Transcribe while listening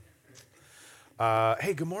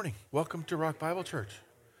Hey, good morning. Welcome to Rock Bible Church.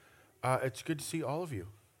 It's good to see all of you,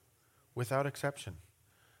 without exception.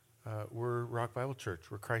 We're Rock Bible Church.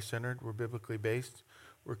 We're Christ-centered. We're biblically based.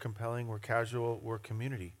 We're compelling. We're casual. We're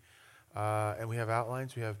community. And we have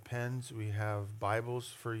outlines. We have pens. We have Bibles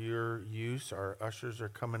for your use. Our ushers are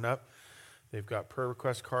coming up. They've got prayer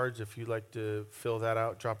request cards. If you'd like to fill that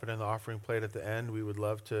out, drop it in the offering plate at the end. We would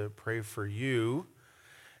love to pray for you.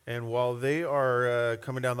 And while they are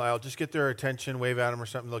coming down the aisle, just get their attention, wave at them or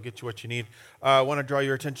something. They'll get you what you need. I want to draw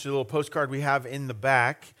your attention to a little postcard we have in the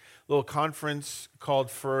back, a little conference called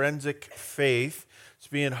Forensic Faith. It's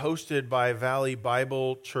being hosted by Valley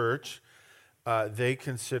Bible Church. They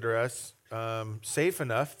consider us safe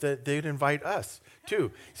enough that they'd invite us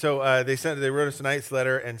too. So they wrote us a nice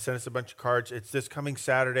letter and sent us a bunch of cards. It's this coming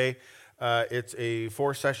Saturday. It's a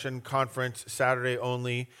 4-session conference, Saturday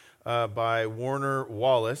only. By Warner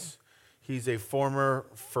Wallace. He's a former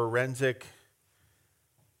forensic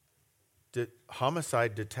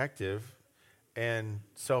homicide detective and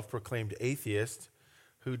self-proclaimed atheist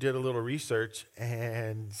who did a little research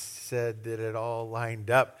and said that it all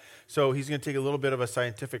lined up. So he's going to take a little bit of a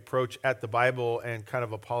scientific approach at the Bible and kind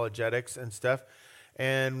of apologetics and stuff.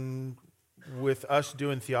 And with us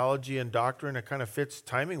doing theology and doctrine, it kind of fits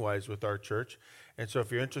timing-wise with our church. And so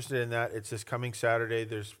if you're interested in that, it's this coming Saturday.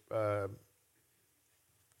 There's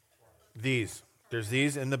these. There's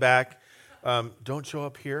these in the back. Don't show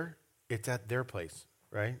up here. It's at their place,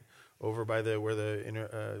 right? Over by where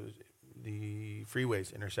the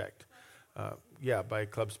freeways intersect. By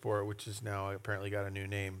Club Sport, which is now apparently got a new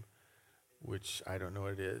name, which I don't know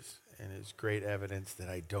what it is. And it's great evidence that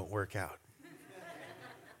I don't work out.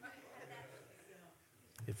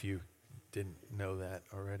 If you didn't know that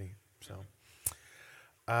already. So...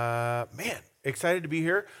 excited to be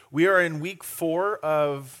here. We are in week 4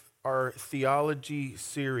 of our theology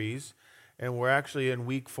series, and we're actually in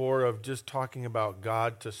week 4 of just talking about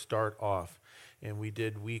God to start off. And we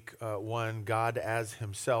did week 1, God as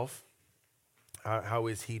himself. How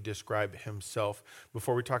is he describe himself?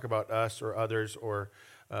 Before we talk about us or others or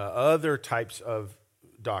other types of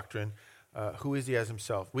doctrine, who is he as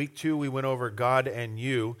himself? Week 2, we went over God and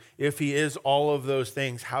you. If he is all of those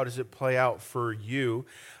things, how does it play out for you?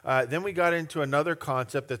 Then we got into another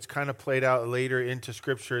concept that's kind of played out later into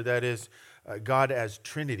Scripture, that is God as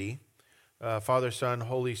Trinity. Father, Son,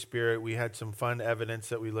 Holy Spirit. We had some fun evidence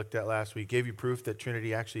that we looked at last week. Gave you proof that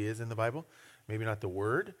Trinity actually is in the Bible. Maybe not the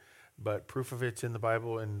word, but proof of it's in the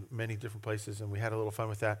Bible in many different places, and we had a little fun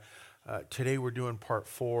with that. Today we're doing part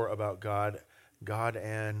 4 about God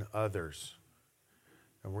and others.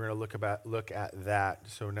 And we're going to look at that.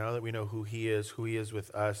 So now that we know who he is with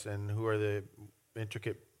us, and who are the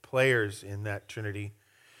intricate players in that Trinity,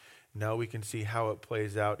 now we can see how it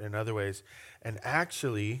plays out in other ways. And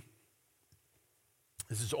actually,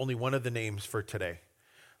 this is only one of the names for today.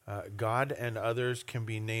 God and others can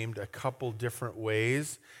be named a couple different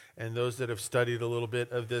ways. And those that have studied a little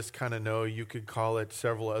bit of this kind of know you could call it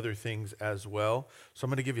several other things as well. So I'm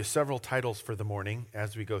going to give you several titles for the morning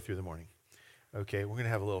as we go through the morning. Okay, we're going to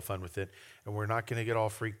have a little fun with it. And we're not going to get all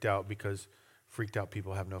freaked out, because freaked out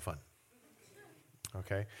people have no fun.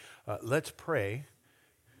 Okay, let's pray,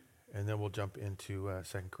 and then we'll jump into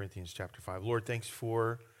 2 Corinthians chapter 5. Lord, thanks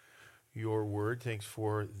for your word. Thanks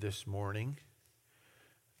for this morning.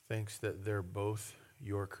 Thanks that they're both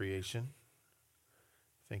your creation.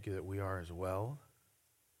 Thank you that we are as well.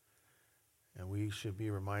 And we should be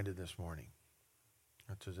reminded this morning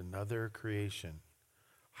that there's another creation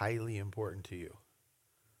highly important to you.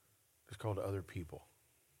 It's called other people.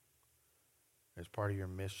 It's part of your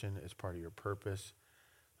mission. It's part of your purpose.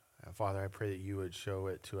 Father, I pray that you would show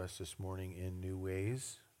it to us this morning in new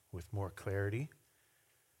ways with more clarity.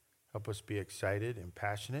 Help us be excited and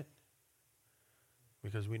passionate,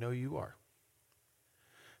 because we know you are.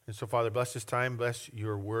 And so, Father, bless this time, bless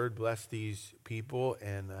your word, bless these people,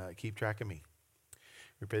 and keep track of me.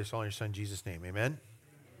 We pray this all in your Son, Jesus' name. Amen?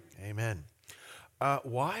 Amen.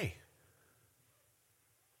 Why?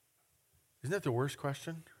 Isn't that the worst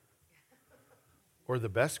question? Or the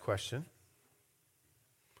best question?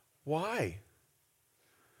 Why?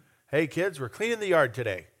 Hey, kids, we're cleaning the yard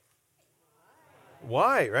today.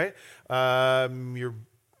 Why, right? Your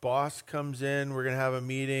boss comes in, we're going to have a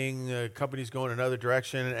meeting, the company's going another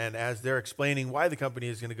direction, and as they're explaining why the company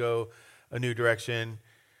is going to go a new direction,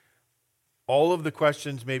 all of the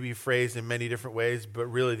questions may be phrased in many different ways, but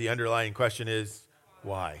really the underlying question is,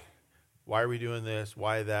 why? Why are we doing this?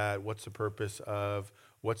 Why that? What's the purpose of?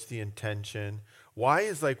 What's the intention? Why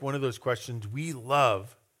is like one of those questions we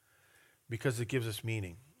love because it gives us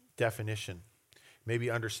meaning, definition, maybe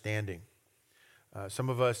understanding. Some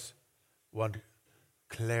of us want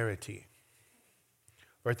clarity.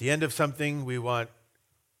 Or at the end of something, we want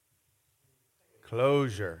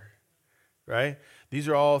closure, right? These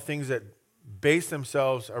are all things that base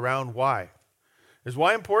themselves around why. Is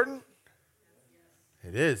why important?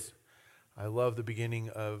 It is. I love the beginning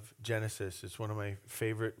of Genesis. It's one of my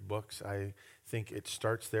favorite books. I think it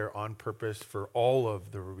starts there on purpose for all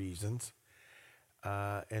of the reasons.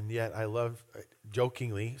 And yet I love,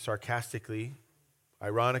 jokingly, sarcastically,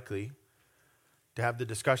 ironically, to have the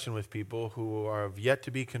discussion with people who are yet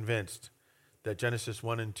to be convinced that Genesis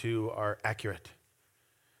 1 and 2 are accurate.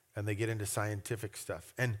 And they get into scientific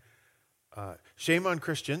stuff. And shame on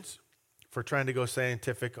Christians for trying to go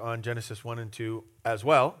scientific on Genesis 1 and 2 as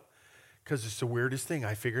well, because it's the weirdest thing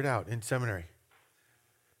I figured out in seminary.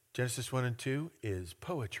 Genesis 1 and 2 is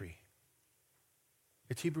poetry.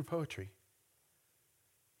 It's Hebrew poetry.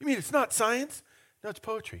 You mean it's not science? No, it's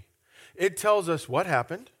poetry. It tells us what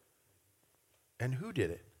happened and who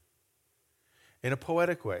did it. In a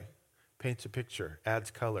poetic way. Paints a picture,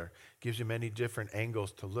 adds color, gives you many different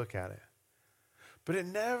angles to look at it. But it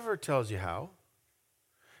never tells you how.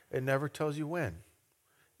 It never tells you when.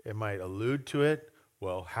 It might allude to it.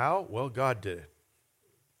 Well, how? Well, God did it.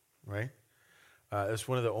 Right? It's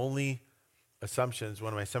one of the only assumptions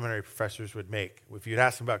one of my seminary professors would make. If you'd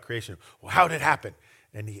ask him about creation, well, how did it happen?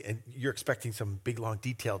 And you're expecting some big, long,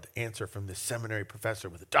 detailed answer from this seminary professor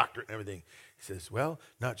with a doctorate and everything. He says, well,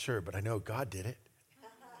 not sure, but I know God did it.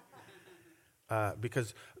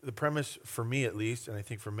 Because the premise, for me at least, and I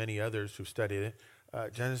think for many others who've studied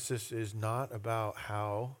it, Genesis is not about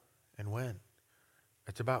how and when.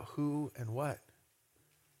 It's about who and what.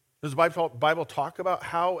 Does the Bible talk about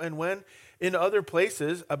how and when? In other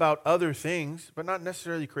places, about other things, but not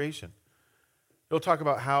necessarily creation. It'll talk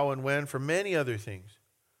about how and when for many other things.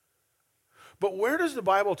 But where does the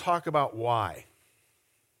Bible talk about why?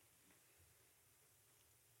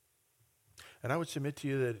 And I would submit to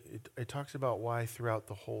you that it talks about why throughout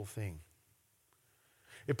the whole thing.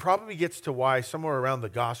 It probably gets to why somewhere around the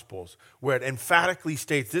Gospels, where it emphatically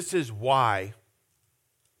states this is why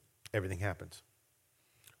everything happens.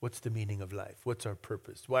 What's the meaning of life? What's our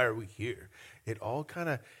purpose? Why are we here? It all kind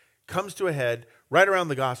of comes to a head right around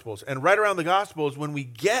the Gospels. And right around the Gospels, when we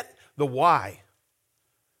get the why,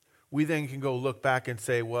 we then can go look back and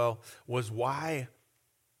say, well, was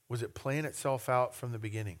it playing itself out from the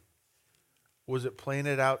beginning? Was it playing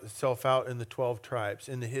itself out in the 12 tribes,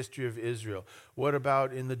 in the history of Israel? What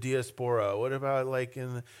about in the diaspora? What about like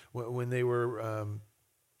when they were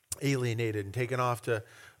alienated and taken off to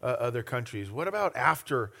other countries? What about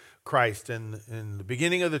after Christ and the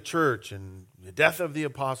beginning of the church and the death of the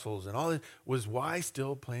apostles and all that? Was why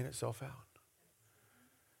still playing itself out?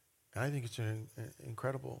 And I think it's an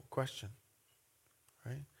incredible question,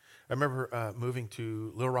 right? I remember moving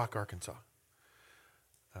to Little Rock, Arkansas.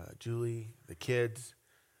 Julie, the kids,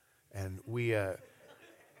 and we got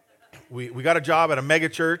a job at a mega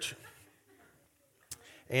church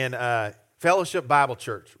and Fellowship Bible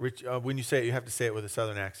Church. Which, when you say it, you have to say it with a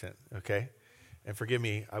Southern accent, okay? And forgive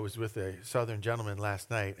me, I was with a Southern gentleman last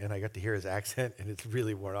night, and I got to hear his accent, and it's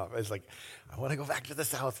really worn off. I was like, I want to go back to the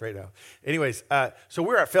South right now. Anyways, so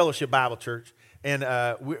we're at Fellowship Bible Church, and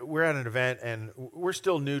we're at an event, and we're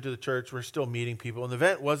still new to the church. We're still meeting people, and the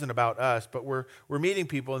event wasn't about us, but we're meeting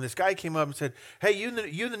people, and this guy came up and said, hey, you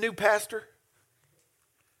the new pastor?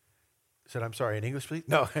 I said, I'm sorry, in English, please?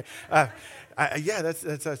 No. Yeah,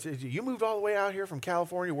 that's you moved all the way out here from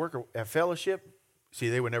California to work at Fellowship? See,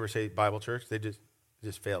 they would never say Bible church. They just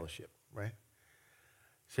Fellowship, right?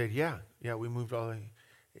 I said, yeah, we moved all the way.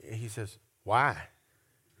 He says, why?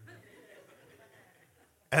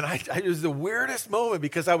 And it was the weirdest moment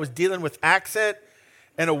because I was dealing with accent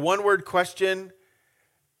and a one-word question,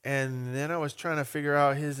 and then I was trying to figure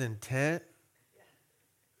out his intent.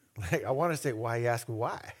 Like, I want to say why he asked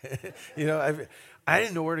why. I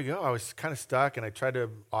didn't know where to go. I was kind of stuck, and I tried to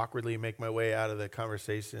awkwardly make my way out of the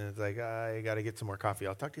conversation. It's like, I got to get some more coffee.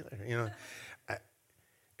 I'll talk to you later.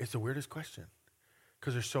 It's the weirdest question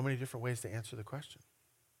because there's so many different ways to answer the question.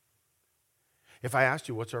 If I asked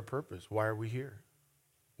you, what's our purpose? Why are we here?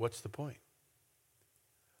 What's the point?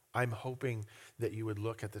 I'm hoping that you would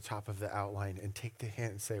look at the top of the outline and take the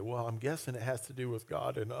hint and say, well, I'm guessing it has to do with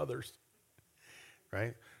God and others,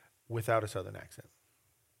 right? Without a Southern accent.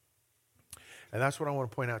 And that's what I want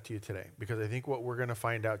to point out to you today, because I think what we're going to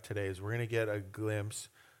find out today is we're going to get a glimpse,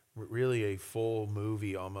 really a full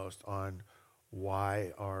movie almost, on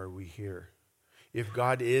why are we here. If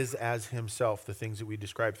God is as himself, the things that we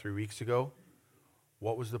described 3 weeks ago,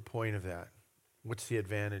 what was the point of that? What's the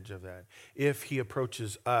advantage of that? If he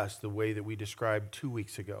approaches us the way that we described 2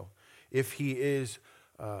 weeks ago, if he is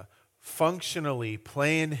functionally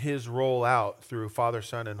playing his role out through Father,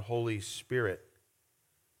 Son, and Holy Spirit,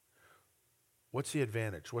 what's the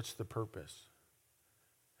advantage? What's the purpose?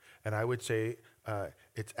 And I would say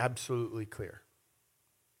it's absolutely clear.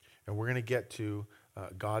 And we're going to get to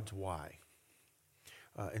God's why.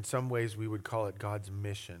 In some ways, we would call it God's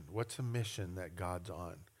mission. What's a mission that God's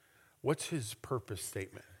on? What's his purpose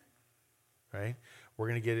statement? Right? We're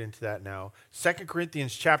going to get into that now. 2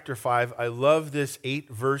 Corinthians chapter 5. I love this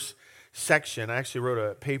 8-verse section. I actually wrote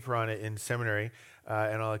a paper on it in seminary,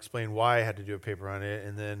 and I'll explain why I had to do a paper on it,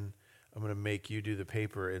 and then I'm going to make you do the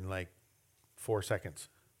paper in like 4 seconds.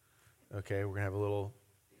 Okay? We're going to have a little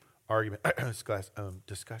argument,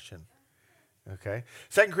 discussion. Okay.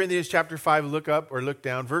 2 Corinthians chapter 5, look up or look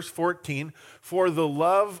down. Verse 14, for the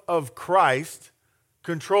love of Christ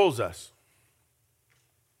controls us.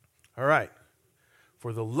 All right.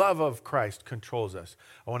 For the love of Christ controls us.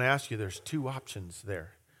 I want to ask you, there's 2 options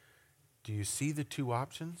there. Do you see the 2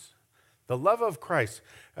 options? The love of Christ.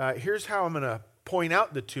 Here's how I'm going to point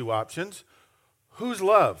out the 2 options. Whose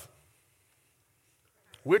love?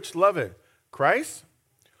 Which love it? Christ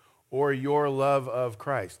or your love of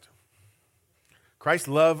Christ? Christ's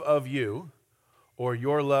love of you or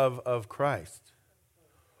your love of Christ?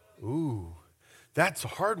 Ooh, that's a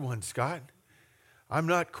hard one, Scott. I'm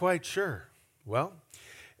not quite sure. Well,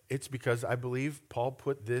 it's because I believe Paul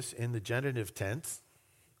put this in the genitive tense.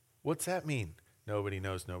 What's that mean? Nobody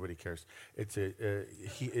knows, nobody cares. It's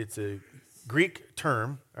a Greek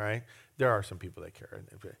term, all right? There are some people that care.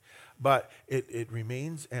 But it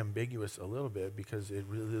remains ambiguous a little bit because it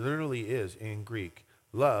literally is in Greek,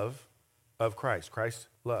 love of Christ, Christ's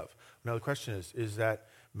love. Now the question is that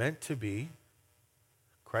meant to be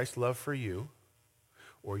Christ's love for you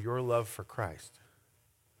or your love for Christ?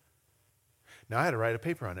 Now I had to write a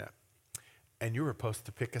paper on that. And you were supposed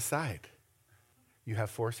to pick a side. You have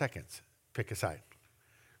 4 seconds. Pick a side.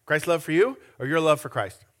 Christ's love for you or your love for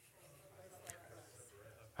Christ?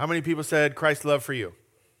 How many people said Christ's love for you?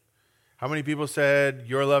 How many people said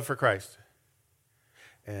your love for Christ?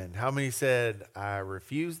 And how many said, I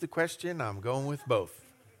refuse the question, I'm going with both?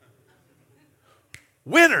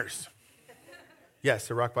 Winners! Yes,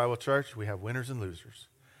 at Rock Bible Church, we have winners and losers.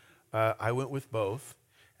 I went with both,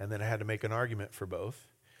 and then I had to make an argument for both.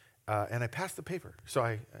 And I passed the paper. So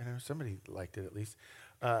I know somebody liked it at least.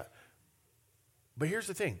 But here's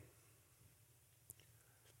the thing.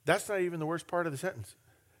 That's not even the worst part of the sentence.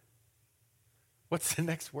 What's the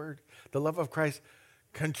next word? The love of Christ.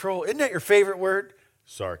 Control. Isn't that your favorite word?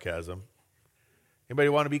 Sarcasm. Anybody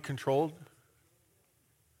want to be controlled?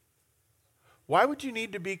 Why would you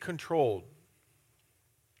need to be controlled?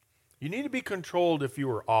 You need to be controlled if you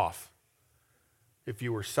were off, if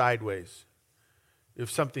you were sideways,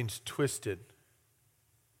 if something's twisted.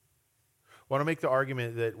 I want to make the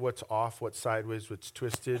argument that what's off, what's sideways, what's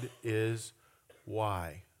twisted is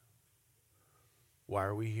why. Why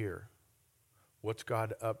are we here? What's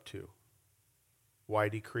God up to? Why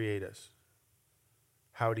did he create us?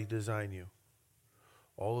 How did he design you?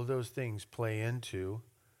 All of those things play into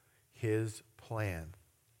his plan.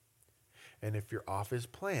 And if you're off his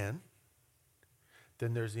plan,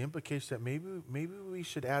 then there's the implication that maybe we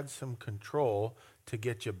should add some control to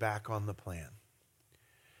get you back on the plan.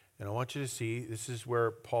 And I want you to see, this is where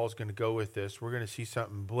Paul's going to go with this. We're going to see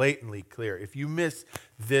something blatantly clear. If you miss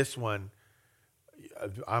this one,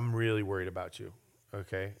 I'm really worried about you,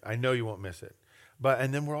 okay? I know you won't miss it.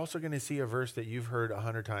 And then we're also going to see a verse that you've heard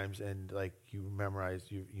 100 times and like you memorize,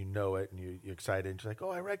 you know it, and you're excited. And you're like,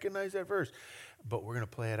 oh, I recognize that verse. But we're going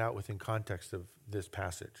to play it out within context of this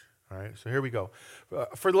passage. All right, so here we go.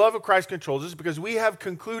 For the love of Christ controls us because we have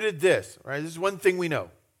concluded this. All right, this is one thing we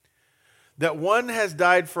know. That one has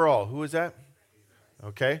died for all. Who is that?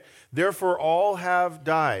 Okay. Therefore, all have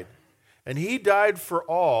died. And he died for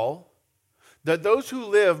all, that those who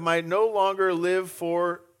live might no longer live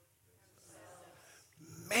for...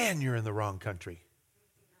 Man, you're in the wrong country.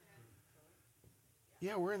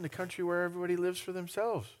 Yeah, we're in the country where everybody lives for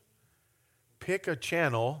themselves. Pick a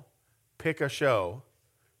channel, pick a show,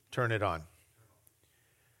 turn it on.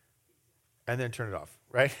 And then turn it off,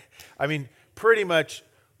 right? I mean, pretty much...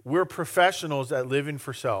 We're professionals at living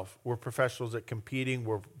for self. We're professionals at competing.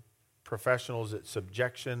 We're professionals at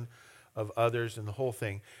subjection of others and the whole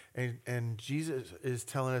thing. And Jesus is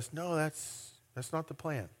telling us, no, that's not the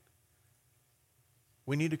plan.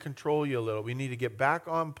 We need to control you a little. We need to get back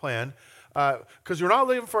on plan because we're not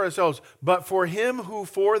living for ourselves, but for him who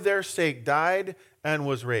for their sake died and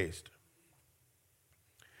was raised.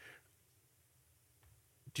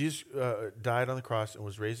 Jesus died on the cross and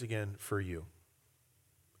was raised again for you.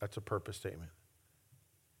 That's a purpose statement.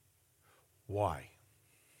 Why?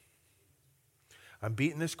 I'm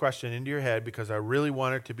beating this question into your head because I really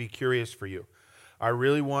want it to be curious for you. I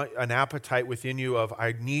really want an appetite within you of,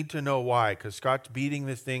 I need to know why, because Scott's beating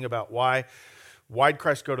this thing about why. Why'd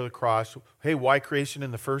Christ go to the cross? Hey, why creation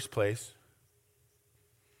in the first place?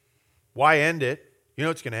 Why end it? You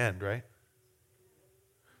know it's going to end, right?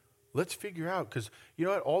 Let's figure out, because you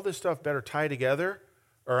know what? All this stuff better tie together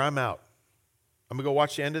or I'm out. I'm going to go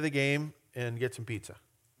watch the end of the game and get some pizza.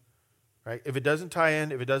 Right? If it doesn't tie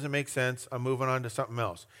in, if it doesn't make sense, I'm moving on to something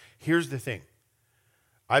else. Here's the thing.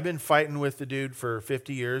 I've been fighting with the dude for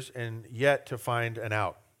 50 years and yet to find an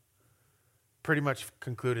out. Pretty much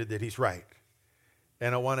concluded that he's right.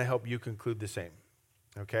 And I want to help you conclude the same.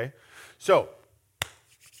 Okay? So,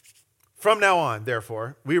 from now on,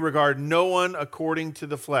 therefore, we regard no one according to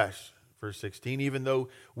the flesh. Verse 16, even though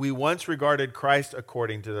we once regarded Christ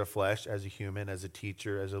according to the flesh, as a human, as a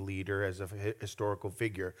teacher, as a leader, as a historical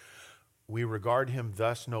figure, we regard him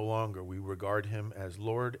thus no longer. We regard him as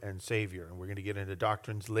Lord and Savior. And we're going to get into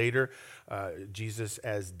doctrines later. Jesus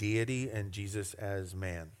as deity and Jesus as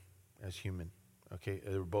man, as human. Okay,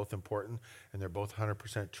 they're both important and they're both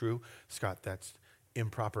 100% true. Scott, that's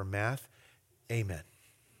improper math. Amen.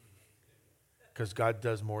 Because God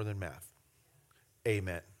does more than math.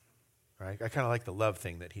 Amen. Right? I kind of like the love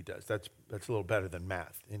thing that he does. That's a little better than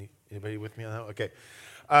math. Anybody with me on that? Okay.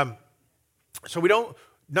 So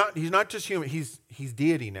he's not just human. He's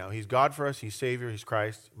deity now. He's God for us. He's Savior. He's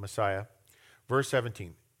Christ, Messiah. Verse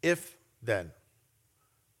 17. If then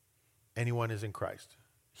anyone is in Christ,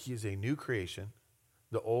 he is a new creation.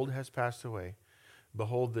 The old has passed away.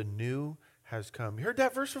 Behold, the new has come. You heard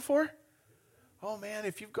that verse before? Oh man,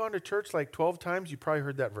 if you've gone to church like 12 times, you probably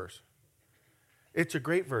heard that verse. It's a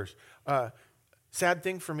great verse. Sad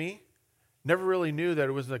thing for me, never really knew that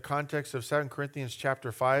it was in the context of 2 Corinthians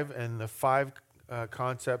chapter 5 and the 5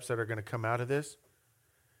 concepts that are going to come out of this,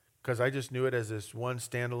 because I just knew it as this one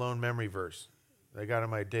standalone memory verse. I got in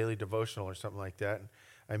my daily devotional or something like that, and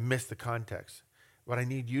I missed the context. But I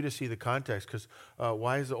need you to see the context, because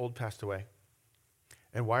why is the old passed away?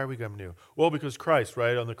 And why are we going new? Well, because Christ,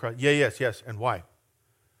 right, on the cross. Yeah, yes. And why?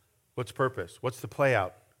 What's purpose? What's the play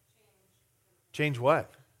out? Change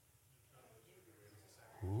what?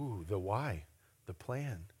 Ooh, the why, the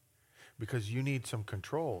plan. Because you need some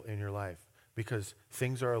control in your life. Because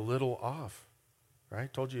things are a little off,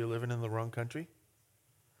 right? Told you you're living in the wrong country,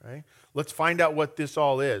 right? Let's find out what this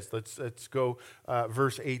all is. Let's go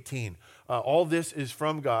verse 18. All this is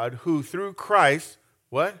from God, who through Christ,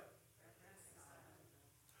 what?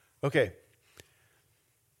 Okay,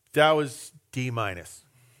 that was D minus.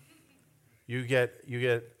 You get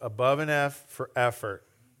above an F for effort.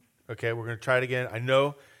 Okay, we're going to try it again. I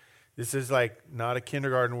know this is like not a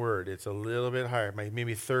kindergarten word. It's a little bit higher,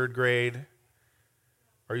 maybe third grade.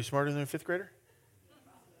 Are you smarter than a fifth grader?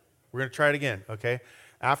 We're going to try it again, okay?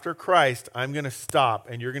 After Christ, I'm going to stop,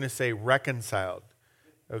 and you're going to say reconciled,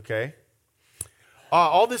 okay?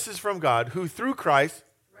 All this is from God, who through Christ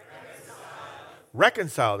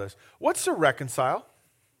reconciled us. What's to reconcile?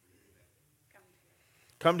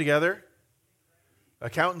 Come together.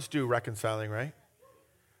 Accountants do reconciling, right?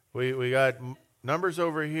 We got numbers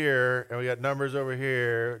over here, and we got numbers over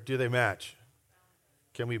here. Do they match?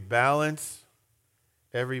 Can we balance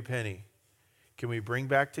every penny? Can we bring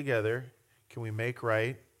back together? Can we make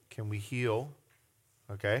right? Can we heal?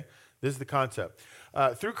 Okay? This is the concept.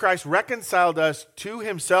 Through Christ reconciled us to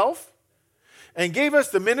himself and gave us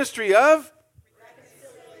the ministry of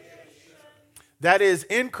reconciliation. That is,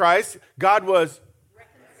 in Christ, God was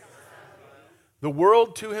the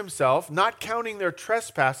world to himself, not counting their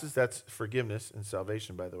trespasses, that's forgiveness and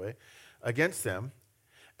salvation, by the way, against them,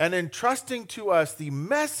 and entrusting to us the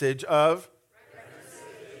message of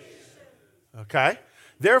reconciliation. Okay?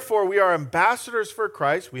 Therefore, we are ambassadors for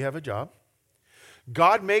Christ. We have a job.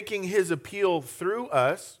 God making his appeal through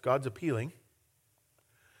us, God's appealing.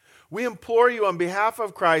 We implore you on behalf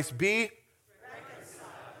of Christ, be reconciled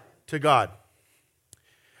to God.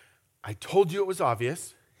 I told you it was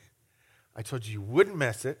obvious. I told you wouldn't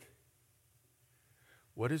mess it.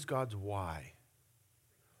 What is God's why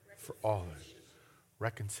for all of it?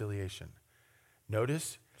 Reconciliation.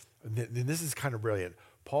 Notice, and this is kind of brilliant.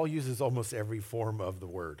 Paul uses almost every form of the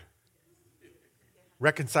word.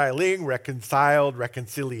 Reconciling, reconciled,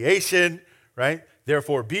 reconciliation, right?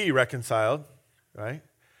 Therefore, be reconciled, right?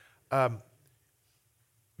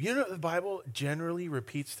 You know the Bible generally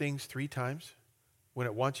repeats things 3 times when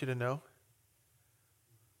it wants you to know?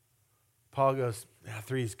 Paul goes,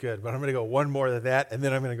 3 is good, but I'm going to go one more than that, and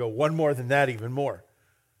then I'm going to go one more than that even more.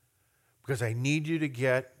 Because I need you to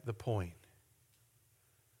get the point.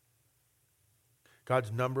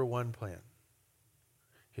 God's number one plan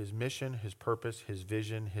His mission, his purpose, his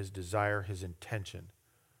vision, his desire, his intention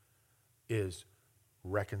is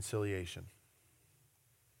reconciliation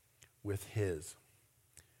with his.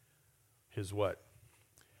 His what?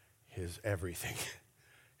 His everything.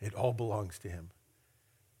 It all belongs to him.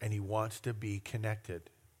 And he wants to be connected.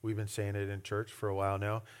 We've been saying it in church for a while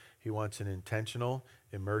now. He wants an intentional,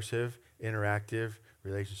 immersive, interactive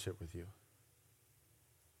relationship with you.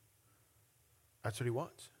 That's what he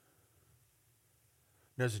wants.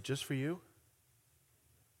 Now, is it just for you?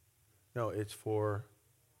 No, it's for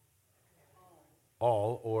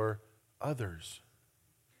all or others.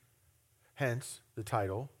 Hence the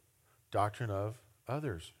title, Doctrine of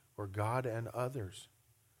Others, or God and Others.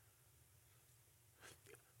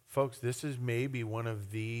 Folks, this is maybe one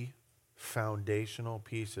of the foundational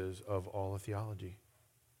pieces of all of theology.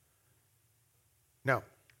 Now,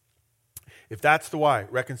 if that's the why,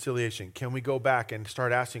 reconciliation, can we go back and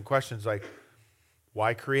start asking questions like,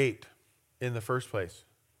 why create in the first place?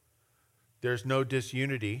 There's no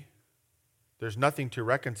disunity. There's nothing to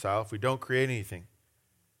reconcile if we don't create anything.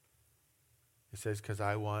 It says, because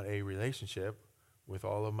I want a relationship with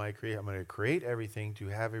all of my creation. I'm going to create everything to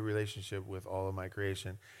have a relationship with all of my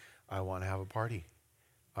creation. I want to have a party.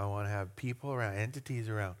 I want to have people around, entities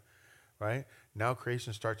around, right? Now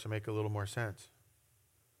creation starts to make a little more sense.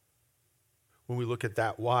 When we look at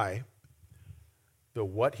that why, the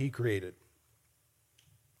what he created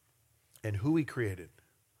and who he created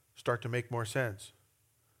start to make more sense.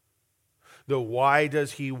 The why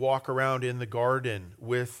does he walk around in the garden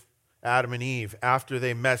with Adam and Eve after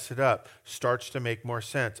they mess it up starts to make more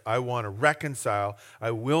sense. I want to reconcile.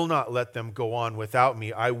 I will not let them go on without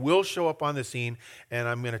me. I will show up on the scene and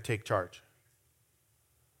I'm going to take charge.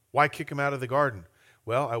 Why kick them out of the garden?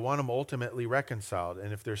 Well, I want them ultimately reconciled.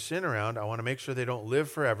 And if there's sin around, I want to make sure they don't live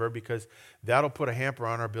forever because that'll put a hamper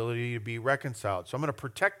on our ability to be reconciled. So I'm going to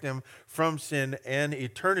protect them from sin and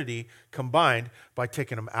eternity combined by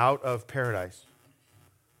taking them out of paradise.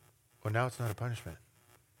 Well, now it's not a punishment.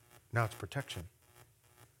 Now it's protection.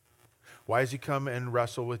 Why does he come and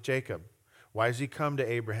wrestle with Jacob? Why does he come to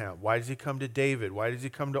Abraham? Why does he come to David? Why does he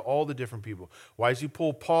come to all the different people? Why does he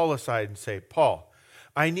pull Paul aside and say, Paul,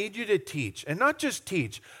 I need you to teach, and not just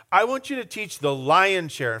teach. I want you to teach the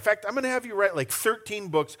lion's share. In fact, I'm going to have you write like 13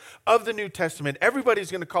 books of the New Testament.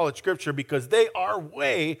 Everybody's going to call it Scripture because they are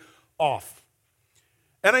way off.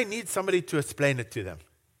 And I need somebody to explain it to them.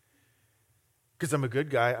 Because I'm a good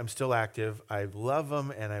guy, I'm still active, I love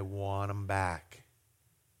them, and I want them back.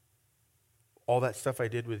 All that stuff I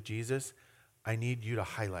did with Jesus, I need you to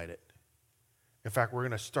highlight it. In fact, we're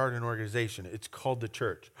going to start an organization. It's called the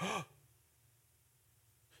church.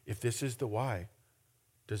 If this is the why,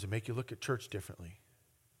 does it make you look at church differently?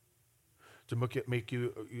 Does it make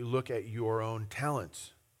you look at your own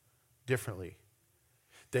talents differently?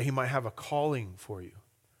 That he might have a calling for you?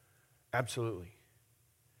 Absolutely.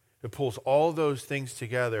 It pulls all those things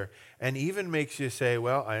together and even makes you say,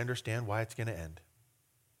 well, I understand why it's going to end.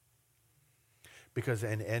 Because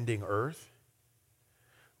in ending earth,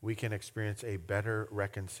 we can experience a better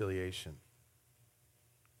reconciliation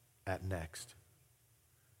at next.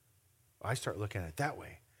 I start looking at it that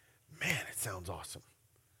way. Man, it sounds awesome.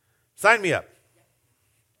 Sign me up.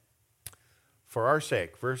 For our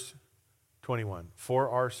sake, verse 21, for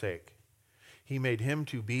our sake, he made him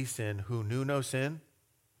to be sin who knew no sin,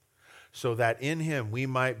 so that in him we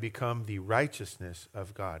might become the righteousness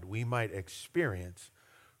of God. We might experience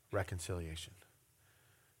reconciliation.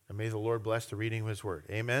 And may the Lord bless the reading of his word.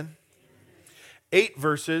 Amen? 8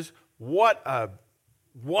 verses. What a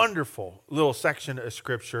wonderful little section of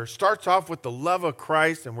Scripture. Starts off with the love of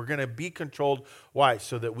Christ, and we're going to be controlled. Why?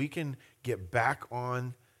 So that we can get back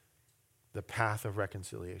on the path of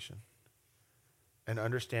reconciliation and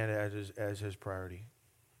understand it as his priority.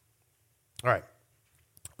 All right.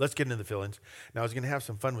 Let's get into the fill-ins. Now, I was going to have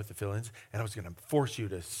some fun with the fill-ins, and I was going to force you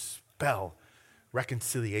to spell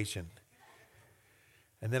reconciliation.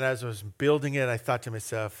 And then as I was building it, I thought to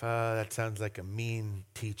myself, that sounds like a mean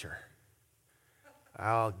teacher.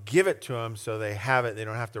 I'll give it to them so they have it. They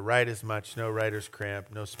don't have to write as much, no writer's cramp,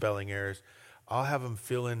 no spelling errors. I'll have them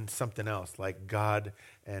fill in something else like God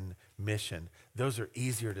and mission. Those are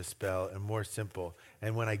easier to spell and more simple.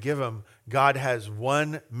 And when I give them, God has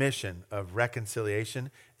one mission of reconciliation,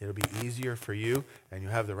 it'll be easier for you and you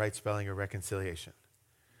have the right spelling of reconciliation.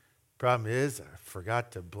 Problem is, I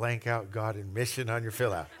forgot to blank out God and mission on your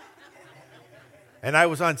fill out. And I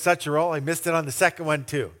was on such a roll, I missed it on the second one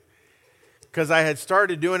too. Because I had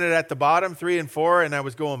started doing it at the bottom, 3 and 4, and I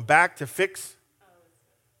was going back to fix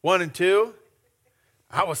 1 and 2.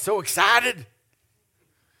 I was so excited.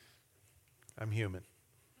 I'm human.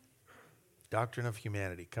 Doctrine of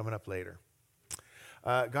humanity, coming up later.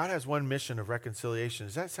 God has one mission of reconciliation.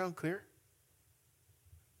 Does that sound clear?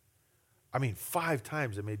 I mean, 5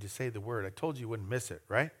 times I made you say the word. I told you wouldn't miss it,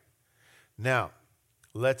 right? Now,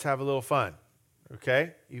 let's have a little fun,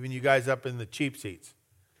 okay? Even you guys up in the cheap seats,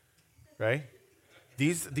 right?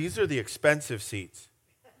 These are the expensive seats.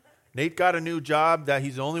 Nate got a new job that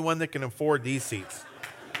he's the only one that can afford these seats.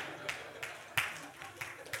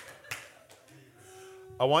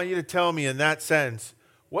 I want you to tell me in that sense,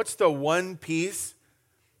 what's the one piece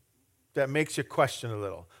that makes you question a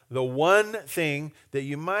little? The one thing that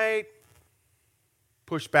you might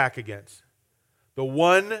push back against. The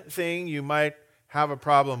one thing you might have a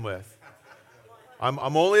problem with. I'm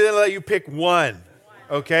only going to let you pick one.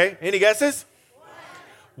 Okay? Any guesses?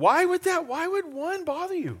 Why would one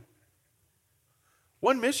bother you?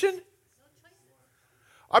 One mission?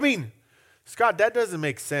 I mean, Scott, that doesn't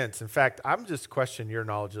make sense. In fact, I'm just questioning your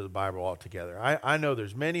knowledge of the Bible altogether. I know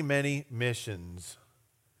there's many, many missions.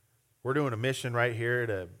 We're doing a mission right here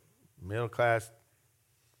to middle-class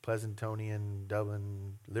Pleasantonian,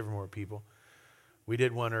 Dublin, Livermore people. We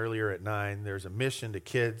did one earlier at 9. There's a mission to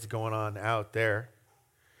kids going on out there.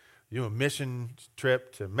 We do a mission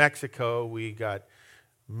trip to Mexico. We got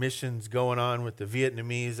missions going on with the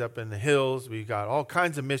Vietnamese up in the hills. We've got all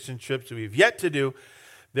kinds of mission trips that we've yet to do.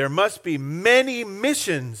 There must be many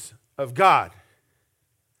missions of God.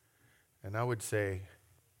 And I would say,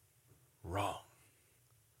 wrong.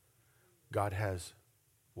 God has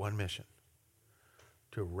one mission: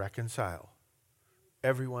 to reconcile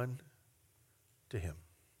everyone to Him.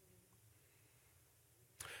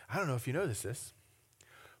 I don't know if you notice this,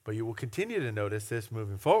 but you will continue to notice this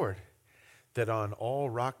moving forward, that on all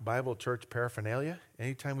Rock Bible Church paraphernalia,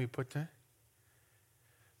 anytime we put that,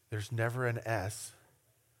 there's never an S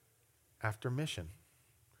after mission.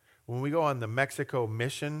 When we go on the Mexico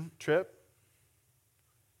mission trip,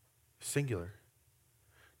 singular.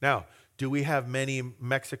 Now, do we have many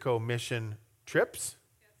Mexico mission trips?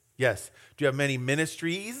 Yes. Do you have many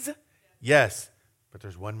ministries? Yes. But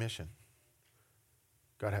there's one mission.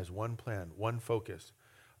 God has one plan, one focus.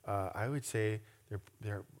 I would say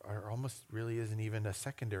there almost really isn't even a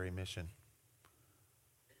secondary mission.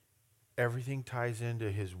 Everything ties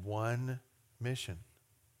into His one mission.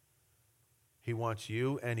 He wants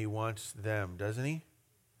you and He wants them, doesn't He?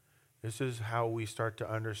 This is how we start to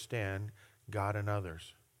understand God and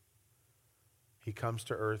others. He comes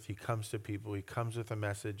to earth, He comes to people, He comes with a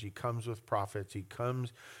message, He comes with prophets, He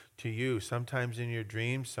comes to you, sometimes in your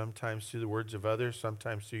dreams, sometimes through the words of others,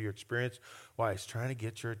 sometimes through your experience. Why? He's trying to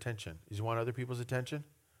get your attention. Does He want other people's attention?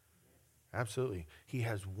 Absolutely. He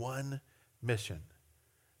has one mission,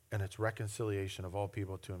 and it's reconciliation of all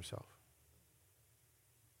people to Himself.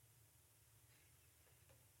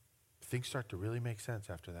 Things start to really make sense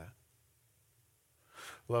after that.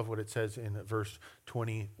 Love what it says in verse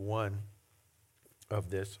 21 of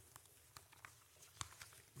this,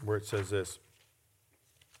 where it says this: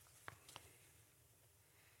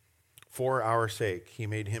 for our sake He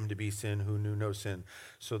made Him to be sin who knew no sin,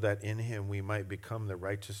 so that in Him we might become the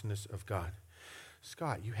righteousness of God.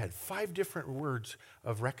 Scott, you had 5 different words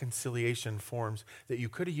of reconciliation forms that you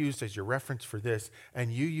could have used as your reference for this,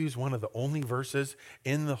 and you use one of the only verses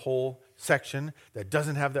in the whole section that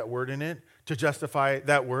doesn't have that word in it to justify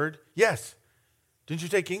that word? Yes. Didn't you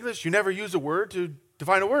take English? You never use a word to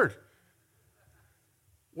define a word.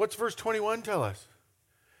 What's verse 21 tell us?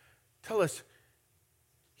 Tell us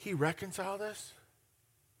He reconciled us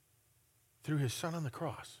through His Son on the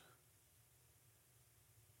cross.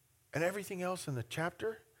 And everything else in the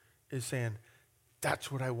chapter is saying, that's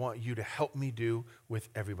what I want you to help me do with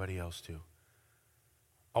everybody else too.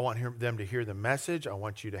 I want them to hear the message. I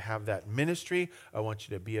want you to have that ministry. I want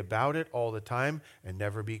you to be about it all the time and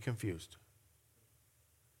never be confused.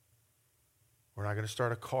 We're not going to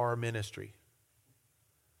start a car ministry.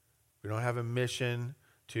 We don't have a mission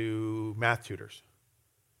to math tutors.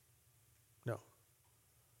 No.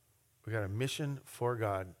 We got a mission for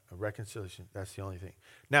God, a reconciliation. That's the only thing.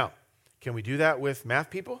 Now, can we do that with math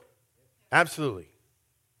people? Absolutely.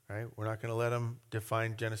 Right? We're not going to let them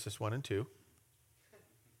define Genesis 1 and 2.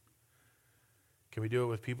 Can we do it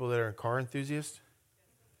with people that are car enthusiasts?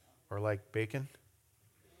 Or like bacon?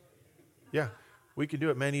 Yeah. We can do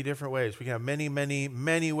it many different ways. We can have many, many,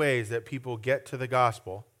 many ways that people get to the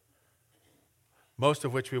gospel, most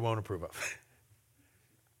of which we won't approve of.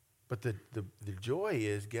 But the joy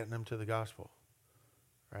is getting them to the gospel,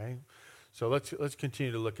 right? So let's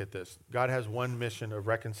continue to look at this. God has one mission of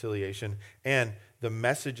reconciliation, and the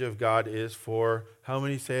message of God is for, how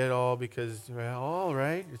many say it all? Because, well, all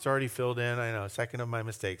right, it's already filled in. I know, second of my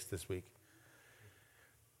mistakes this week.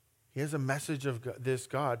 He has a message of this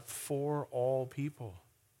God for all people.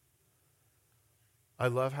 I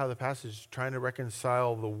love how the passage is trying to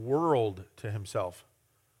reconcile the world to himself.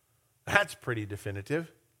 That's pretty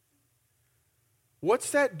definitive.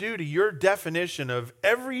 What's that do to your definition of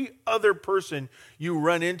every other person you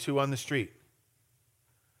run into on the street?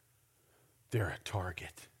 They're a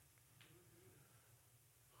target.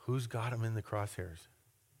 Who's got them in the crosshairs?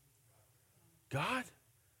 God.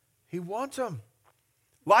 He wants them.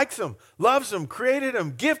 Likes them, loves them, created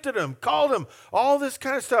them, gifted them, called them, all this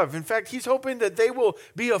kind of stuff. In fact, he's hoping that they will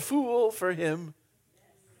be a fool for him.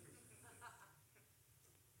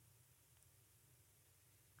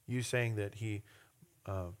 You saying that he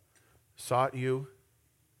sought you,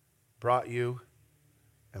 brought you,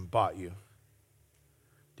 and bought you.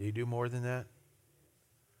 Did he do more than that?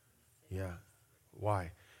 Yeah.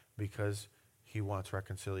 Why? Because he wants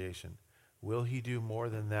reconciliation. Will he do more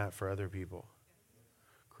than that for other people?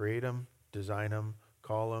 Create them, design them,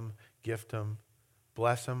 call them, gift them,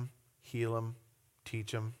 bless them, heal them,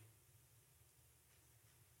 teach them,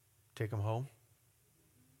 take them home.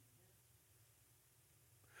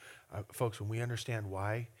 Folks, when we understand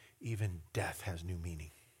why, even death has new meaning.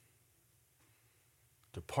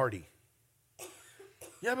 To party.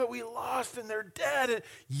 Yeah, but we lost and they're dead.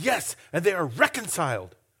 Yes, and they are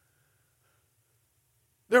reconciled.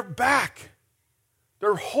 They're back.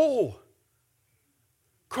 They're whole.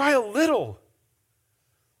 Cry a little,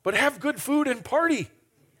 but have good food and party.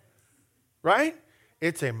 Right?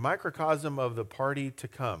 It's a microcosm of the party to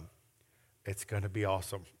come. It's going to be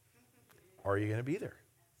awesome. Are you going to be there?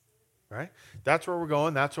 Right? That's where we're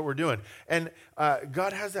going. That's what we're doing. And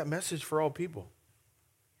God has that message for all people.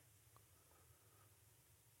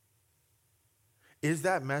 Is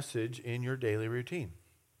that message in your daily routine?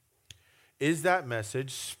 Is that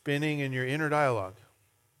message spinning in your inner dialogue?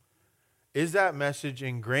 Is that message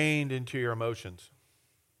ingrained into your emotions,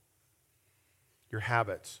 your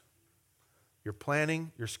habits, your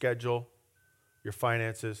planning, your schedule, your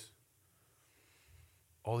finances,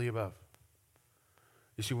 all the above?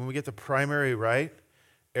 You see, when we get the primary right,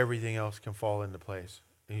 everything else can fall into place,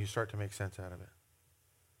 and you start to make sense out of it.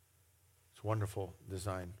 It's wonderful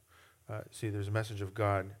design. See, there's a message of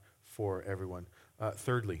God for everyone.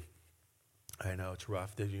 Thirdly, I know it's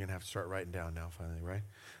rough. You're going to have to start writing down now finally, right?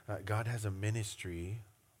 God has a ministry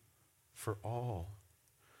for all,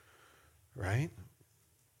 right?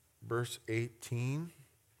 Verse 18,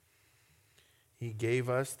 he gave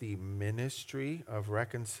us the ministry of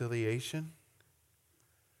reconciliation.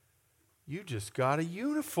 You just got a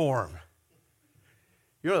uniform.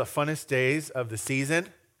 You know the funnest days of the season?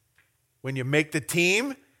 When you make the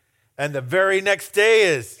team and the very next day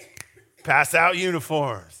is pass out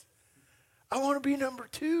uniforms. I want to be number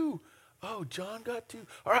 2. Oh, John got 2.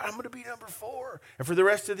 All right, I'm going to be number 4. And for the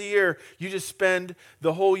rest of the year, you just spend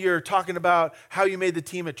the whole year talking about how you made the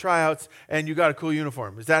team at tryouts and you got a cool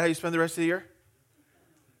uniform. Is that how you spend the rest of the year?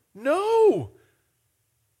 No.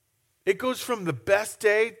 It goes from the best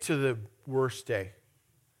day to the worst day.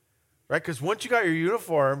 Right? Because once you got your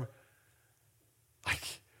uniform, like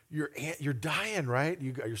you're dying, right?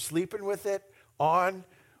 You're sleeping with it on,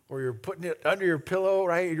 or you're putting it under your pillow,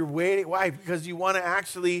 right? You're waiting. Why? Because you want to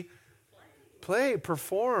actually play,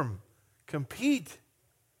 perform, compete.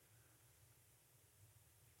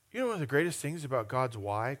 You know one of the greatest things about God's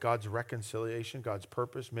why, God's reconciliation, God's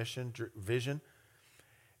purpose, mission, vision,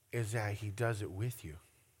 is that he does it with you.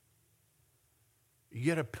 You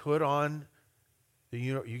get to put on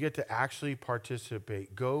you get to actually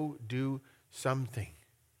participate. Go do something.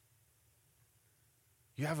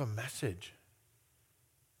 You have a message.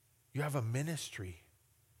 You have a ministry.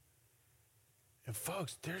 And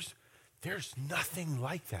folks, there's nothing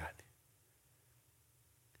like that.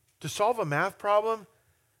 To solve a math problem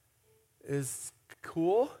is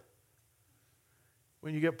cool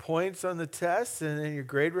when you get points on the test and then your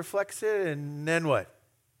grade reflects it, and then what?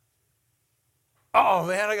 Oh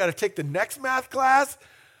man, I got to take the next math class?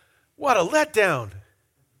 What a letdown.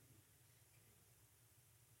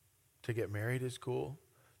 To get married is cool.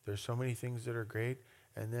 There's so many things that are great.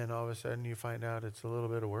 And then all of a sudden you find out it's a little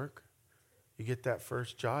bit of work. You get that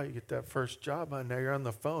first job. And now you're on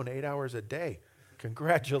the phone 8 hours a day.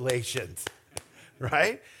 Congratulations.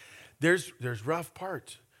 Right? There's rough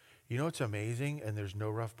parts. You know what's amazing, and there's no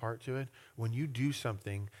rough part to it? When you do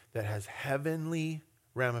something that has heavenly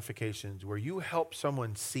ramifications, where you help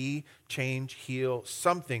someone see, change, heal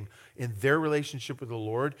something in their relationship with the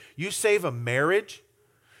Lord, you save a marriage.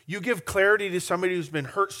 You give clarity to somebody who's been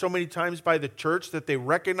hurt so many times by the church that they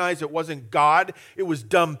recognize it wasn't God, it was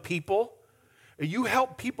dumb people. You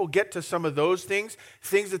help people get to some of those things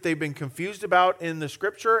that they've been confused about in the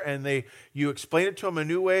scripture, and you explain it to them a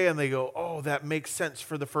new way, and they go, oh, that makes sense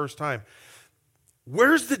for the first time.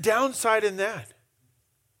 Where's the downside in that?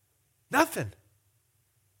 Nothing.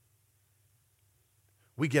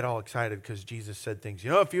 We get all excited because Jesus said things.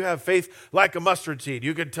 If you have faith like a mustard seed,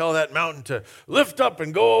 you could tell that mountain to lift up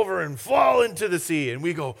and go over and fall into the sea. And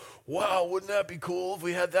we go, wow, wouldn't that be cool if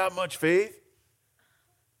we had that much faith?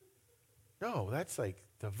 No, that's like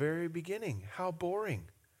the very beginning. How boring.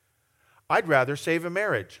 I'd rather save a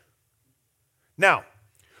marriage. Now,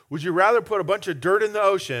 would you rather put a bunch of dirt in the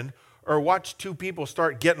ocean or watch two people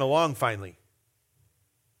start getting along finally?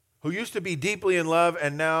 Who used to be deeply in love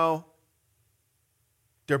and now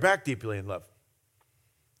they're back deeply in love.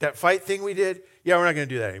 That fight thing we did, we're not going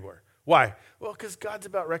to do that anymore. Why? Well, because God's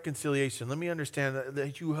about reconciliation. Let me understand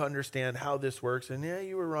that you understand how this works. And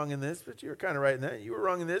you were wrong in this, but you were kind of right in that. You were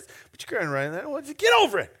wrong in this, but you're kind of right in that. Well, just get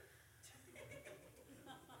over it.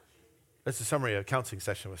 That's the summary of a counseling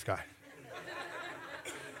session with Scott.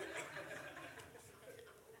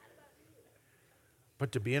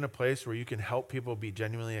 But to be in a place where you can help people be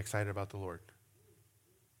genuinely excited about the Lord.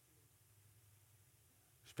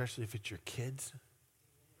 Especially if it's your kids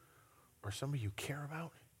or somebody you care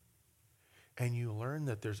about. And you learn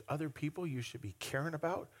that there's other people you should be caring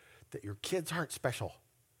about, that your kids aren't special.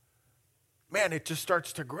 Man, it just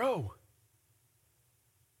starts to grow.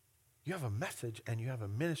 You have a message and you have a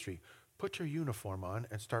ministry. Put your uniform on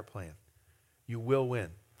and start playing. You will win.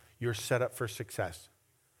 You're set up for success.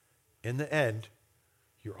 In the end,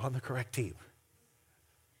 you're on the correct team.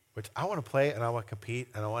 Which I want to play and I want to compete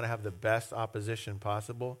and I want to have the best opposition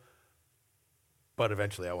possible. But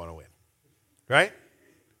eventually I want to win. Right?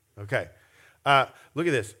 Okay. Look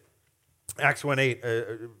at this. Acts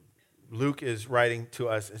 1:8. Luke is writing to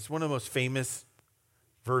us. It's one of the most famous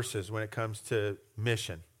verses when it comes to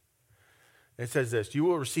mission. It says this: you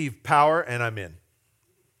will receive power, and I'm in.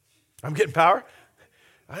 I'm getting power?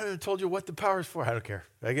 I haven't even told you what the power is for. I don't care.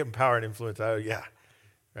 I get power and influence.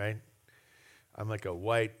 Right? I'm like a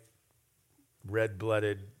white,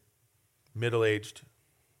 red-blooded, middle-aged.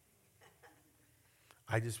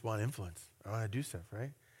 I just want influence. I want to do stuff,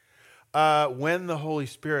 right? When the Holy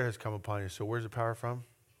Spirit has come upon you. So where's the power from?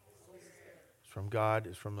 It's from God.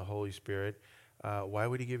 It's from the Holy Spirit. Why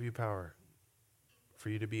would he give you power? For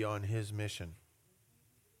you to be on his mission,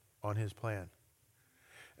 on his plan.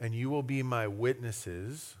 And you will be my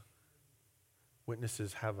witnesses.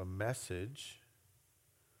 Witnesses have a message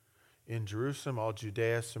in Jerusalem, all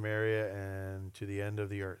Judea, Samaria, and to the end of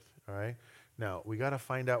the earth. All right? Now, we got to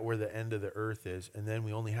find out where the end of the earth is, and then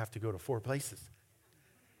we only have to go to 4 places.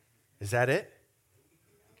 Is that it?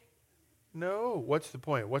 No. What's the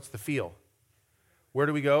point? What's the feel? Where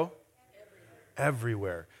do we go?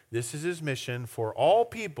 Everywhere. This is his mission for all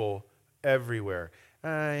people everywhere.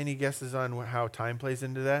 Any guesses on how time plays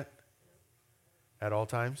into that? At all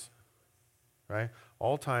times? Right?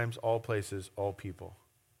 All times, all places, all people.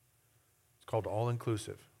 It's called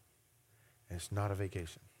all-inclusive. And it's not a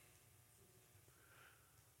vacation.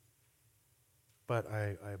 But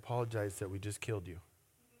I apologize that we just killed you.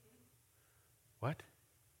 What?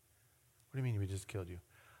 What do you mean we just killed you?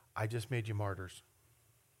 I just made you martyrs.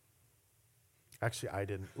 Actually, I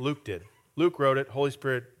didn't. Luke did. Luke wrote it, Holy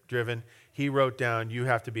Spirit driven. He wrote down, you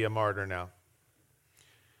have to be a martyr now.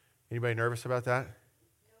 Anybody nervous about that?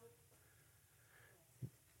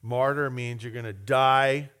 Martyr means you're going to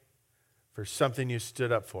die for something you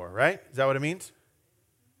stood up for, right? Is that what it means?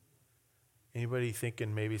 Anybody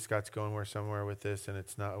thinking maybe Scott's going somewhere with this and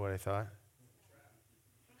it's not what I thought?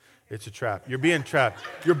 It's a trap. You're being trapped.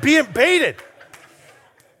 You're being baited.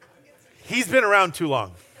 He's been around too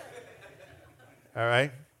long. All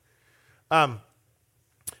right?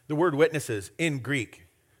 The word witnesses in Greek,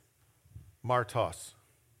 martos,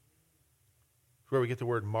 where we get the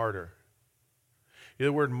word martyr.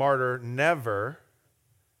 The word martyr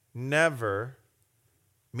never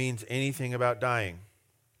means anything about dying.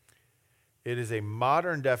 It is a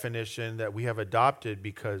modern definition that we have adopted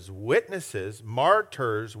because witnesses,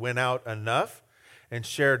 martyrs, went out enough and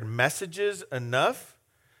shared messages enough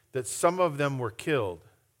that some of them were killed.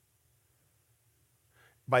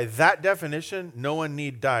 By that definition, no one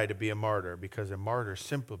need die to be a martyr because a martyr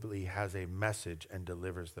simply has a message and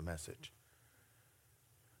delivers the message.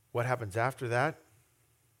 What happens after that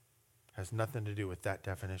has nothing to do with that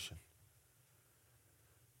definition.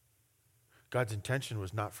 God's intention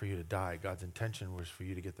was not for you to die. God's intention was for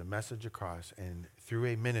you to get the message across and through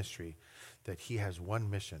a ministry that he has one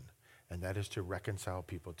mission, and that is to reconcile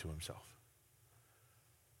people to himself.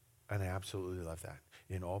 And I absolutely love that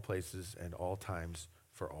in all places and all times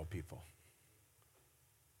for all people.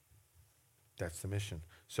 That's the mission.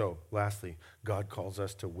 So, lastly, God calls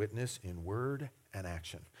us to witness in word and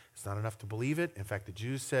action. It's not enough to believe it. In fact, the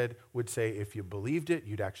Jews would say if you believed it,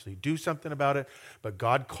 you'd actually do something about it. But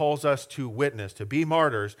God calls us to witness, to be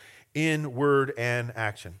martyrs in word and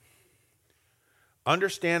action.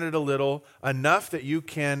 Understand it a little, enough that you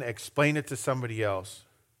can explain it to somebody else.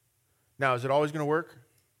 Now, is it always going to work?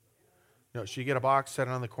 No, should you get a box, set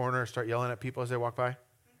it on the corner, start yelling at people as they walk by?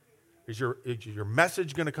 Is your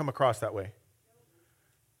message going to come across that way?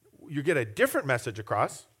 You get a different message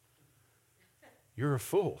across. You're a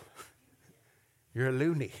fool. You're a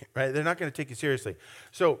loony, right? They're not going to take you seriously.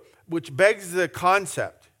 So, which begs the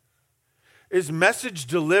concept, is message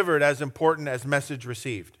delivered as important as message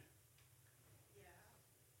received?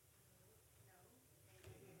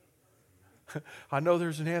 I know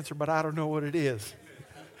there's an answer, but I don't know what it is.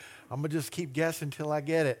 I'm going to just keep guessing until I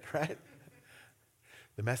get it, right?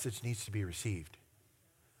 The message needs to be received.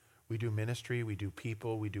 We do ministry, we do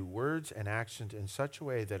people, we do words and actions in such a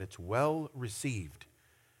way that it's well received.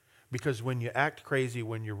 Because when you act crazy,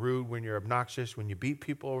 when you're rude, when you're obnoxious, when you beat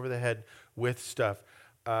people over the head with stuff,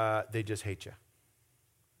 they just hate you.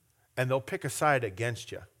 And they'll pick a side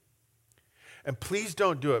against you. And please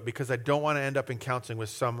don't do it, because I don't want to end up in counseling with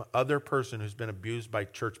some other person who's been abused by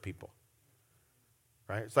church people.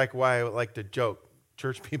 Right? It's like why I like to joke,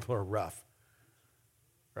 church people are rough.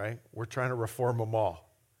 Right? We're trying to reform them all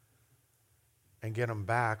and get them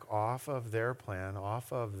back off of their plan,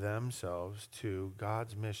 off of themselves, to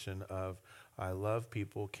God's mission of I love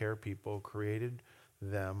people, care people, created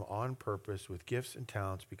them on purpose with gifts and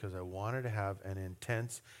talents because I wanted to have an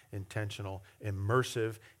intense, intentional,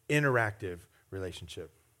 immersive, interactive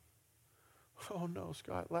relationship. Oh no,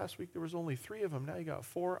 Scott, last week there was only 3 of them. Now you got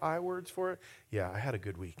 4 I words for it? Yeah, I had a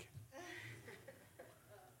good week.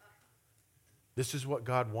 This is what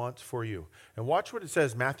God wants for you. And watch what it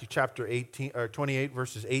says, Matthew chapter 28,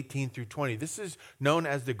 verses 18 through 20. This is known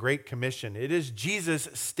as the Great Commission. It is Jesus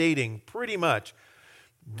stating pretty much,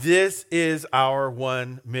 this is our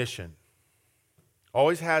one mission.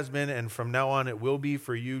 Always has been, and from now on it will be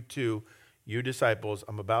for you too, you disciples.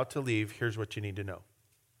 I'm about to leave. Here's what you need to know.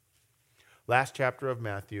 Last chapter of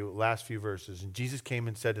Matthew, last few verses. And Jesus came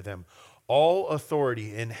and said to them, all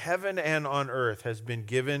authority in heaven and on earth has been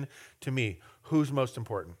given to me. Who's most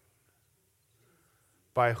important?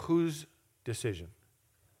 By whose decision?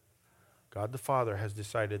 God the Father has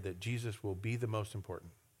decided that Jesus will be the most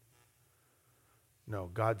important. No,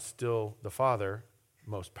 God's still the Father,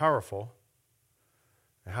 most powerful.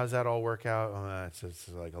 And how does that all work out? It's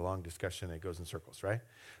like a long discussion that goes in circles, right?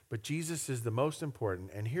 But Jesus is the most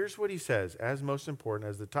important. And here's what he says, as most important,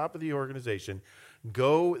 as the top of the organization,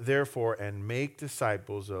 go therefore and make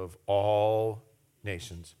disciples of all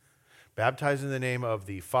nations. Baptize in the name of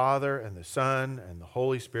the Father and the Son and the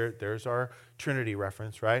Holy Spirit. There's our Trinity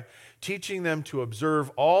reference, right? Teaching them to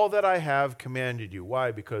observe all that I have commanded you.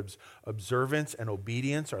 Why? Because observance and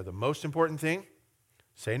obedience are the most important thing.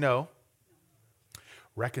 Say no.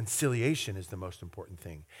 Reconciliation is the most important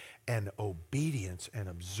thing. And obedience and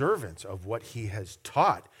observance of what he has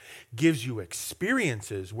taught gives you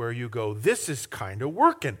experiences where you go, this is kind of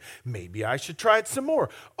working. Maybe I should try it some more.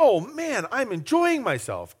 Oh man, I'm enjoying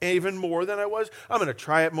myself even more than I was. I'm going to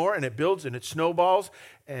try it more, and it builds and it snowballs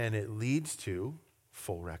and it leads to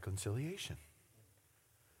full reconciliation.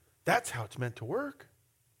 That's how it's meant to work.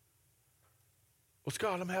 Well,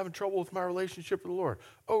 Scott, I'm having trouble with my relationship with the Lord.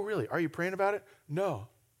 Oh, really? Are you praying about it? No.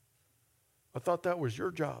 I thought that was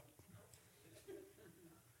your job.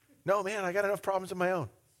 No, man, I got enough problems of my own.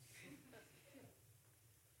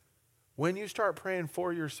 When you start praying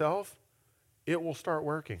for yourself, it will start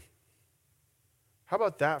working. How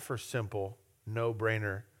about that for simple,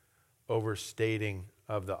 no-brainer, overstating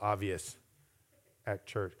of the obvious at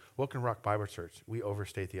church? Wilkin Rock Bible Church, we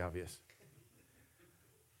overstate the obvious.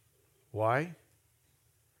 Why?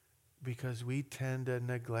 Because we tend to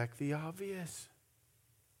neglect the obvious.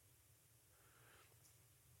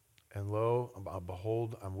 And lo,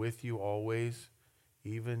 behold, I'm with you always,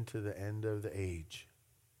 even to the end of the age.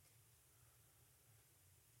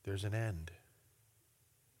 There's an end.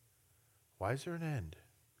 Why is there an end?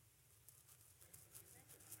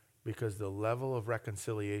 Because the level of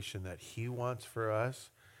reconciliation that he wants for us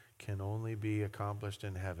can only be accomplished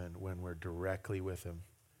in heaven when we're directly with him.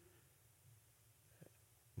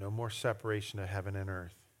 No more separation of heaven and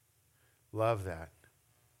earth. Love that.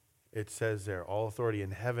 It says there, all authority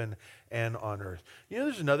in heaven and on earth. You know,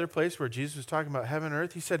 there's another place where Jesus was talking about heaven and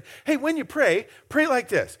earth. He said, hey, when you pray, pray like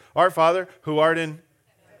this. Our Father, who art in,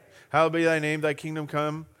 hallowed be thy name, thy kingdom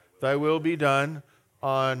come, thy will be done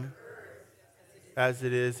on as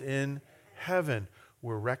it is in heaven.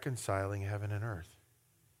 We're reconciling heaven and earth.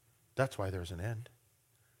 That's why there's an end.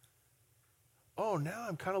 Oh, now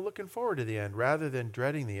I'm kind of looking forward to the end rather than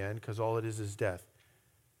dreading the end because all it is death.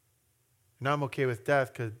 Now I'm okay with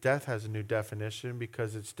death because death has a new definition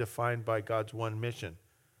because it's defined by God's one mission.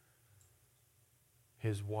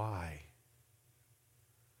 His why.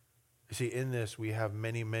 You see, in this we have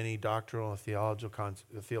many, many doctrinal and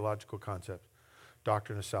theological concepts.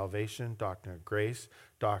 Doctrine of salvation, doctrine of grace,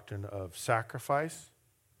 doctrine of sacrifice,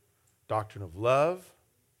 doctrine of love.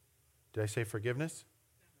 Did I say forgiveness?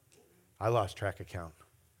 I lost track of count.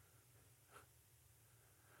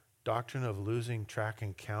 Doctrine of losing track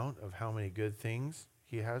and count of how many good things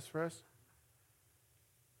he has for us.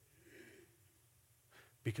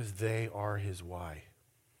 Because they are his why.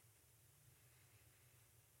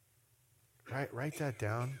 Write that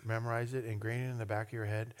down, memorize it, ingrain it in the back of your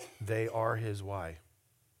head. They are his why.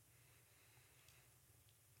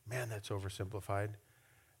 Man, that's oversimplified,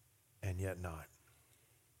 and yet not.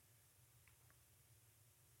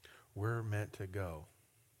 We're meant to go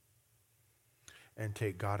and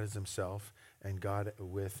take God as himself and God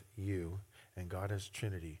with you and God as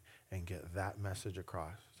Trinity and get that message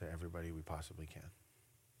across to everybody we possibly can.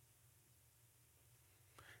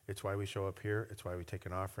 It's why we show up here. It's why we take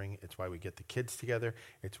an offering. It's why we get the kids together.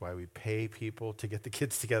 It's why we pay people to get the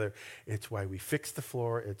kids together. It's why we fix the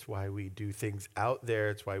floor. It's why we do things out there.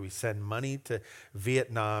 It's why we send money to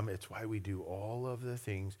Vietnam. It's why we do all of the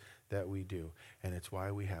things that we do. And it's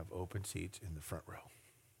why we have open seats in the front row.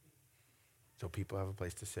 So people have a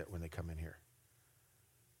place to sit when they come in here.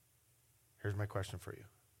 Here's my question for you.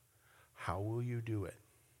 How will you do it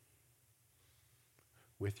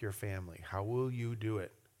with your family? How will you do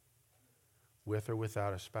it with or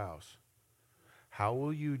without a spouse? How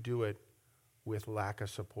will you do it with lack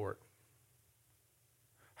of support?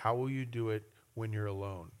 How will you do it when you're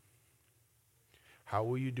alone? How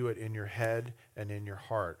will you do it in your head and in your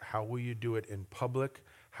heart? How will you do it in public?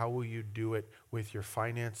 How will you do it with your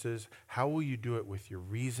finances? How will you do it with your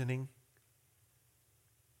reasoning?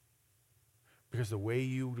 Because the way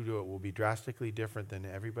you do it will be drastically different than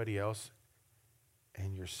everybody else,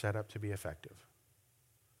 and you're set up to be effective.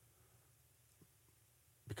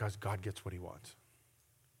 Because God gets what he wants.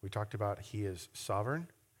 We talked about he is sovereign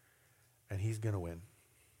and he's going to win.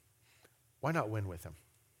 Why not win with him?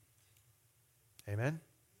 Amen?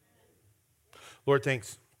 Lord,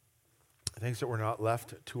 thanks. Thanks that we're not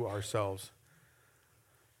left to ourselves.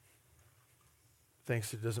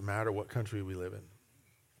 Thanks that it doesn't matter what country we live in.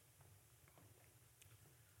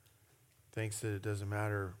 Thanks that it doesn't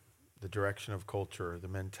matter the direction of culture, the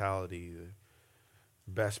mentality, the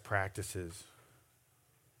best practices.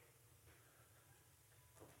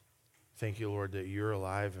 Thank you, Lord, that you're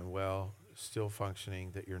alive and well, still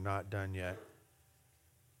functioning, that you're not done yet.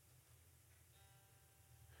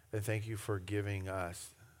 And thank you for giving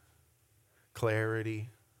us clarity,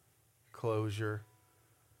 closure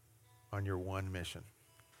on your one mission,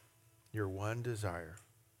 your one desire.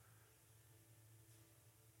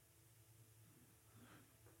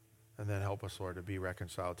 And then help us, Lord, to be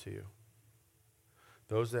reconciled to you.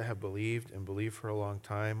 Those that have believed and believed for a long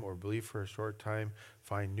time or believed for a short time,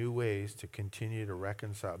 find new ways to continue to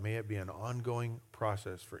reconcile. May it be an ongoing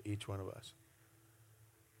process for each one of us.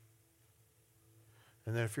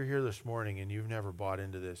 And then if you're here this morning and you've never bought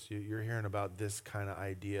into this, you're hearing about this kind of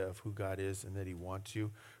idea of who God is and that he wants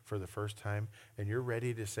you for the first time, and you're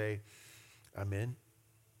ready to say, I'm in.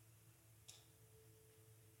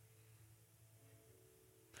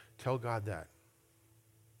 Tell God that.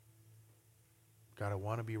 God, I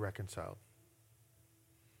want to be reconciled.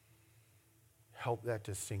 Help that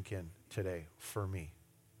to sink in today for me.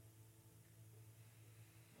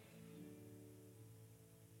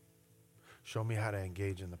 Show me how to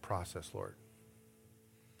engage in the process, Lord.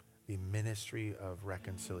 The ministry of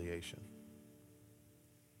reconciliation.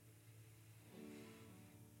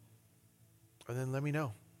 And then let me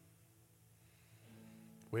know.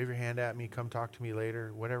 Wave your hand at me, come talk to me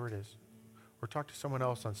later, whatever it is. Or talk to someone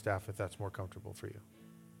else on staff if that's more comfortable for you.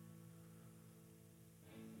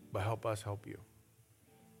 But help us help you.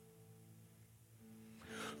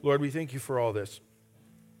 Lord, we thank you for all this.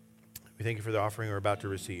 We thank you for the offering we're about to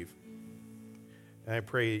receive. And I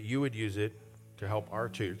pray that you would use it to help our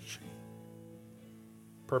church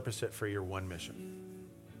purpose it for your one mission.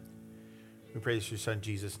 We pray this in your son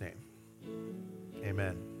Jesus' name.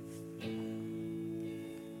 Amen.